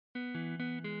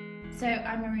So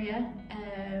I'm Maria,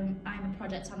 I'm a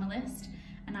project analyst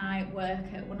and I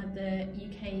work at one of the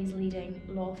UK's leading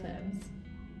law firms.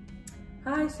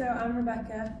 Hi, so I'm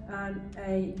Rebecca. I'm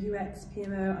a UX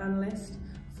PMO analyst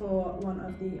for one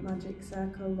of the Magic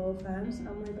Circle law firms, and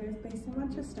we're both based in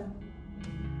Manchester.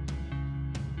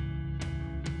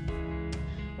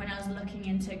 When I was looking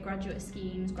into graduate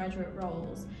schemes, graduate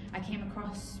roles, I came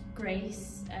across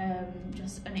GRAYCE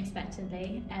just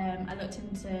unexpectedly. I looked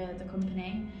into the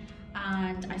company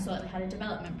and I saw that they had a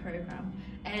development programme,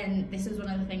 and this was one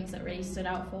of the things that really stood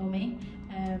out for me.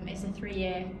 It's a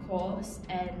 3-year course,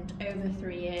 and over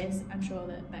 3 years, I'm sure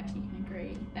that Bex, you can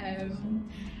agree,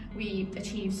 we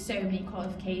achieved so many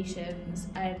qualifications,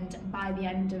 and by the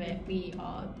end of it we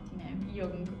are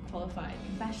young qualified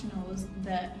professionals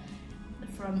that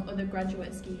from other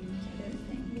graduate schemes I don't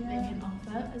think they can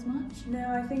offer as much.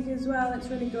 No, I think as well it's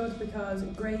really good because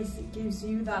GRAYCE gives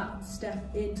you that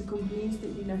step into companies that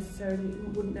you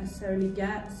wouldn't necessarily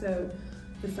get. So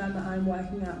the firm that I'm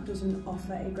working at doesn't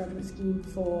offer a graduate scheme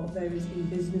for those in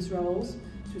business roles,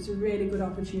 so it's a really good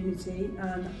opportunity,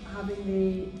 and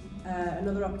having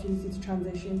another opportunity to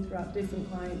transition throughout different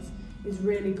clients is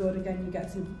really good. Again, you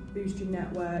get to boost your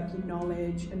network, your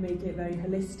knowledge, and make it very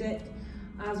holistic.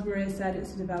 As Maria said,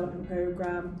 it's a development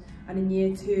programme, and in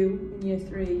year 2 and year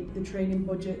 3 the training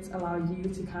budgets allow you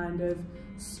to kind of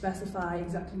specify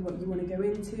exactly what you want to go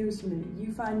into, something that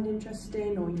you find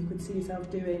interesting or you could see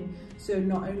yourself doing. So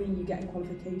not only are you getting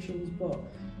qualifications, but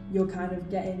you're kind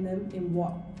of getting them in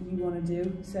what you want to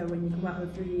do. So when you come out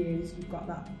of 3 years, you've got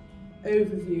that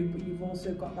overview, but you've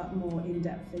also got that more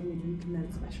in-depth thing that you can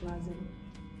then specialise in.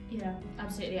 Yeah,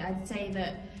 absolutely. I'd say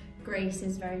that GRAYCE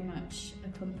is very much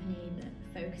a company that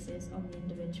focuses on the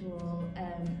individual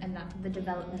and that the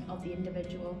development of the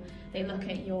individual. They look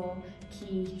at your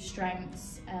key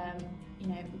strengths,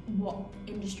 what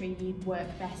industry you work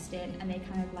best in, and they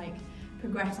kind of like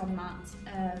progress on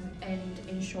that and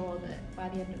ensure that by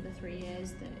the end of the 3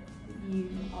 years that you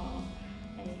are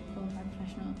a qualified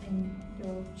professional in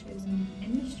your chosen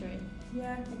industry.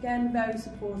 Yeah, again, very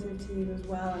supportive team as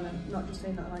well, and I'm not just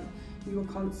saying that, like, you will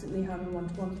constantly having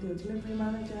one-to-ones with your delivery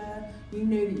manager. You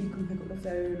know that you can pick up the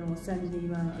phone or send an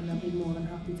email and they'll be more than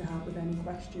happy to help with any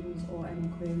questions or any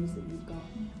queries that you've got.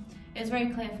 It was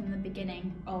very clear from the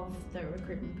beginning of the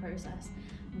recruitment process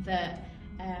that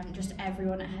just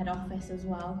everyone at head office as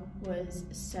well was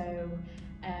so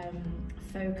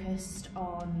focused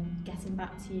on getting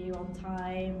back to you on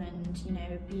time,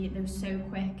 and they were so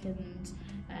quick, and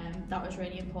that was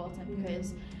really important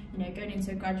because going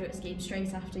into a graduate scheme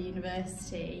straight after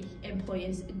university,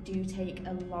 employers do take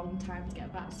a long time to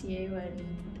get back to you, and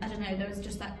I don't know, there was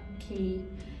just that key,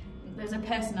 there's a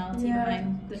personality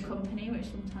behind the company which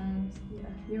sometimes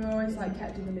you were always like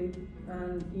kept in the loop,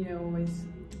 and always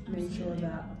made sure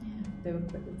that they were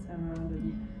quick to turn around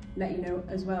and let you know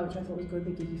as well, which I thought was good.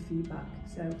 They give you feedback,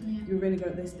 so you were really good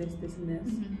at this and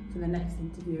this. For the next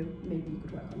interview, maybe you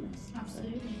could work on this.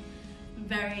 Absolutely. So.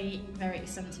 Very, very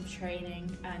extensive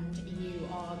training, and you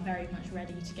are very much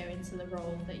ready to go into the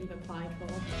role that you've applied for.